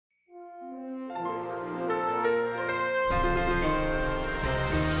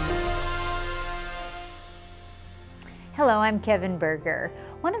I'm Kevin Berger.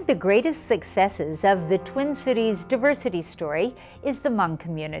 One of the greatest successes of the Twin Cities diversity story is the Hmong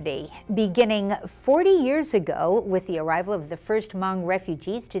community. Beginning 40 years ago with the arrival of the first Hmong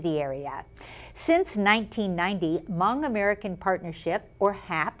refugees to the area. Since 1990, Hmong American Partnership, or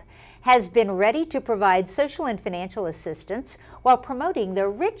HAP, has been ready to provide social and financial assistance while promoting the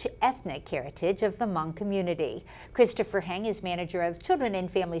rich ethnic heritage of the Hmong community. Christopher Heng is Manager of Children and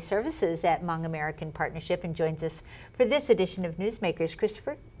Family Services at Hmong American Partnership and joins us for this edition of Newsmakers.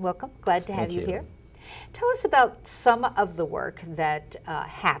 Christopher, welcome. Glad to have you here. Tell us about some of the work that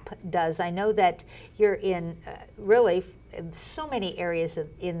HAP does. I know that you're in really so many areas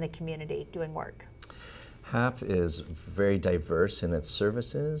in the community doing work. HAP is very diverse in its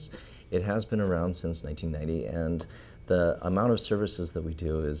services. It has been around since 1990, and the amount of services that we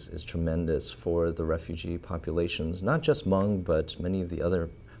do is tremendous for the refugee populations, not just Hmong, but many of the other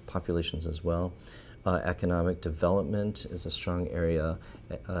populations as well. Economic development is a strong area,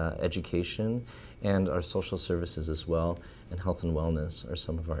 education, and our social services as well, and health and wellness are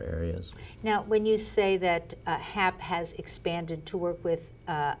some of our areas. Now, when you say that HAP has expanded to work with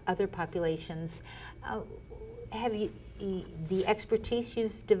other populations, have you, the expertise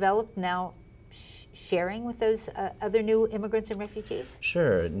you've developed now sharing with those other new immigrants and refugees?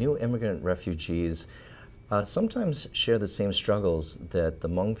 Sure. New immigrant refugees sometimes share the same struggles that the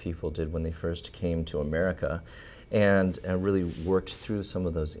Hmong people did when they first came to America, and really worked through some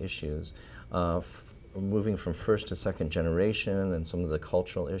of those issues. Moving from first to second generation and some of the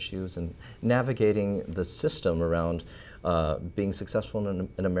cultural issues and navigating the system around being successful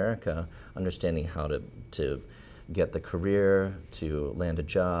in America, understanding how to get the career, to land a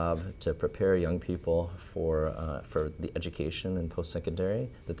job, to prepare young people for the education and post-secondary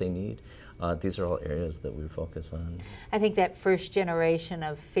that they need. These are all areas that we focus on. I think that first generation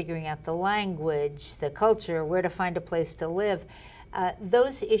of figuring out the language, the culture, where to find a place to live,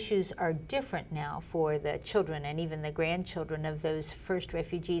 those issues are different now for the children and even the grandchildren of those first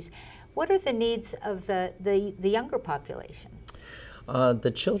refugees. What are the needs of the younger population?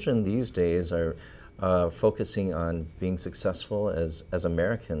 The children these days are focusing on being successful as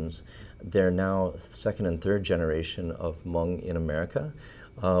Americans. They're now second and third generation of Hmong in America,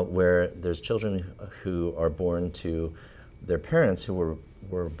 where there's children who are born to their parents who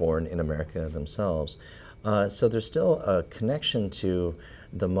were born in America themselves. So there's still a connection to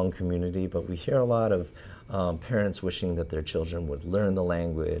the Hmong community, but we hear a lot of parents wishing that their children would learn the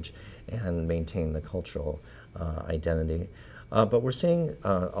language and maintain the cultural identity. But we're seeing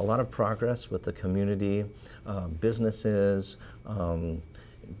a lot of progress with the community, businesses,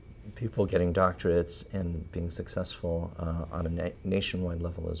 people getting doctorates and being successful on a nationwide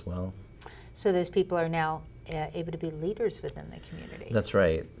level as well. So those people are now able to be leaders within the community. That's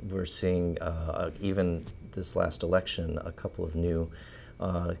right. We're seeing, even this last election, a couple of new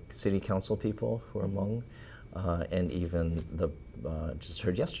city council people who are Hmong, and even just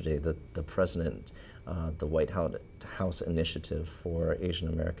heard yesterday that the president, the White House initiative for Asian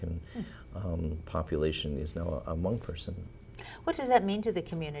American population is now a Hmong person. What does that mean to the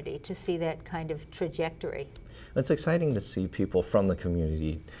community to see that kind of trajectory? It's exciting to see people from the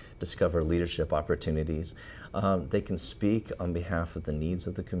community discover leadership opportunities. They can speak on behalf of the needs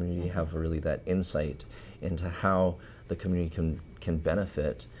of the community, have really that insight into how the community can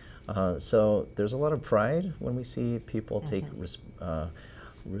benefit. So there's a lot of pride when we see people take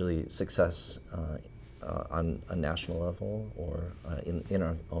really success on a national level or in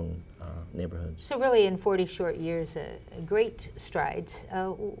our own neighborhoods. So really in 40 short years, great strides.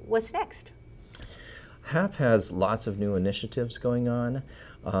 What's next? HAP has lots of new initiatives going on.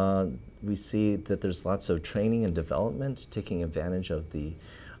 We see that there's lots of training and development, taking advantage of the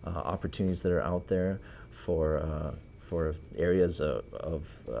opportunities that are out there for areas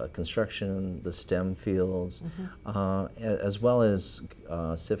of construction, the STEM fields, as well as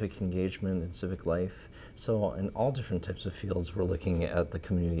civic engagement and civic life. So in all different types of fields, we're looking at the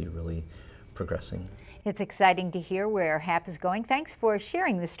community really progressing. It's exciting to hear where HAP is going. Thanks for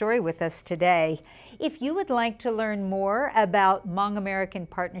sharing the story with us today. If you would like to learn more about Hmong American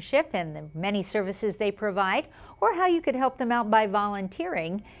Partnership and the many services they provide, or how you could help them out by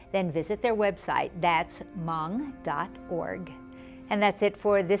volunteering, then visit their website. That's hmong.org. And that's it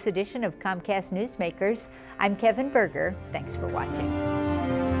for this edition of Comcast Newsmakers. I'm Kevin Berger. Thanks for watching.